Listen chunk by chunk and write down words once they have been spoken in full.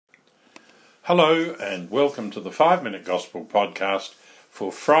Hello and welcome to the 5 Minute Gospel podcast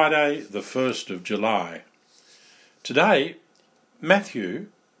for Friday the 1st of July. Today, Matthew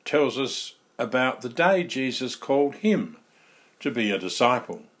tells us about the day Jesus called him to be a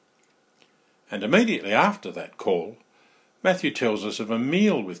disciple. And immediately after that call, Matthew tells us of a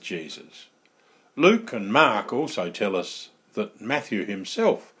meal with Jesus. Luke and Mark also tell us that Matthew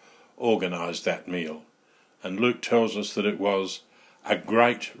himself organised that meal, and Luke tells us that it was a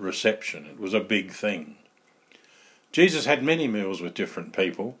great reception. It was a big thing. Jesus had many meals with different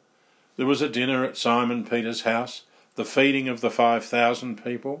people. There was a dinner at Simon Peter's house, the feeding of the 5,000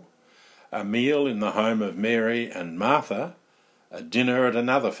 people, a meal in the home of Mary and Martha, a dinner at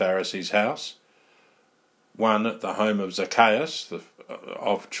another Pharisee's house, one at the home of Zacchaeus,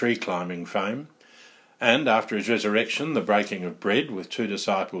 of tree-climbing fame, and after his resurrection, the breaking of bread with 2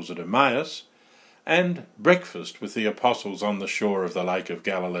 disciples at Emmaus, and breakfast with the apostles on the shore of the Lake of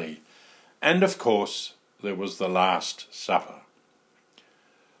Galilee. And of course, there was the Last Supper.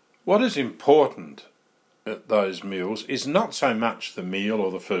 What is important at those meals is not so much the meal or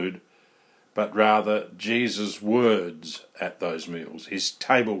the food, but rather Jesus' words at those meals, his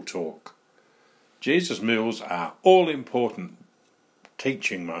table talk. Jesus' meals are all-important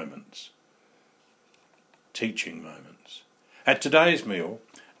teaching moments. At today's meal,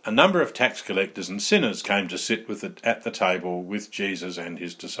 a number of tax collectors and sinners came to sit at the table with Jesus and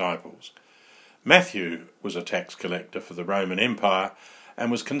his disciples. Matthew was a tax collector for the Roman Empire and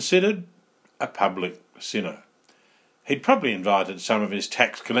was considered a public sinner. He'd probably invited some of his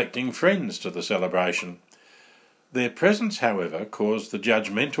tax-collecting friends to the celebration. Their presence, however, caused the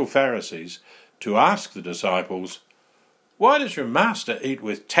judgmental Pharisees to ask the disciples, "Why does your master eat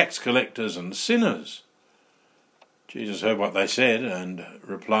with tax collectors and sinners?" Jesus heard what they said and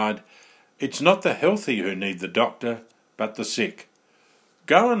replied, "It's not the healthy who need the doctor, but the sick.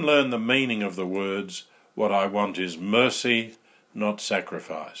 Go and learn the meaning of the words, 'What I want is mercy, not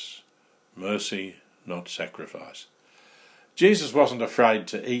sacrifice.' Mercy, not sacrifice." Jesus wasn't afraid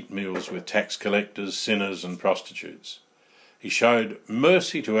to eat meals with tax collectors, sinners and prostitutes. He showed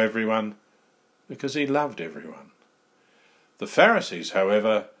mercy to everyone because he loved everyone. The Pharisees,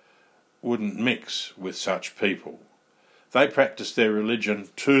 however, wouldn't mix with such people. They practiced their religion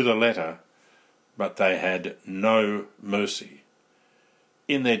to the letter, but they had no mercy.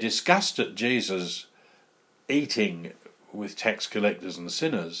 In their disgust at Jesus eating with tax collectors and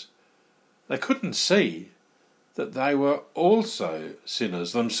sinners, they couldn't see that they were also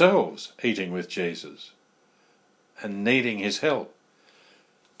sinners themselves, eating with Jesus and needing his help.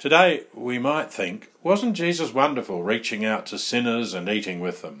 Today we might think, wasn't Jesus wonderful reaching out to sinners and eating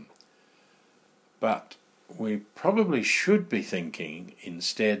with them? But we probably should be thinking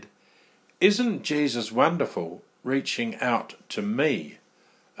instead, isn't Jesus wonderful reaching out to me,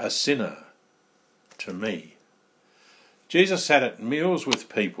 a sinner, to me? Jesus sat at meals with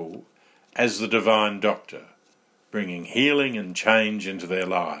people as the divine doctor, bringing healing and change into their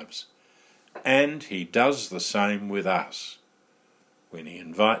lives. And he does the same with us when he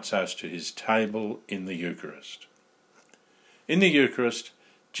invites us to his table in the Eucharist. In the Eucharist,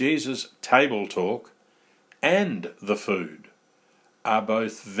 Jesus' table talk and the food are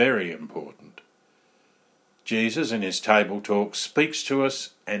both very important. Jesus in his table talk speaks to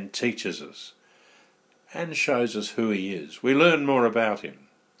us and teaches us and shows us who he is. We learn more about him.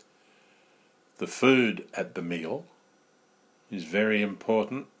 The food at the meal is very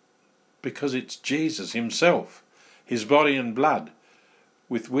important because it's Jesus himself, his body and blood,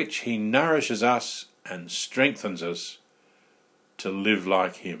 with which he nourishes us and strengthens us to live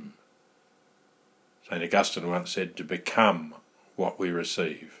like him. St. Augustine once said, to become what we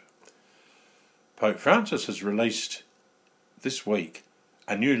receive. Pope Francis has released this week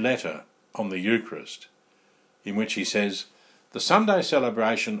a new letter on the Eucharist, in which he says, "The Sunday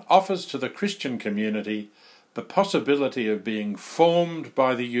celebration offers to the Christian community the possibility of being formed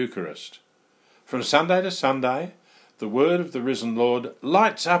by the Eucharist. From Sunday to Sunday, the word of the risen Lord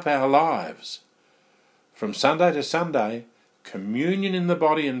lights up our lives. From Sunday to Sunday, communion in the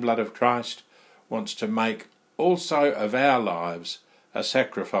body and blood of Christ wants to make also of our lives a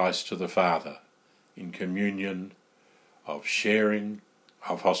sacrifice to the Father in communion, of sharing,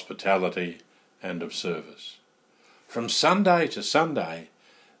 of hospitality and of service. From Sunday to Sunday,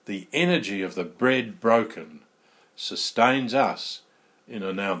 the energy of the bread broken sustains us in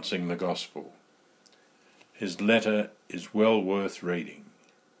announcing the gospel." His letter is well worth reading.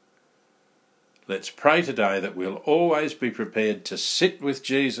 Let's pray today that we'll always be prepared to sit with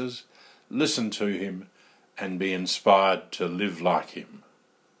Jesus, listen to him, and be inspired to live like him.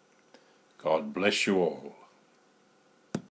 God bless you all.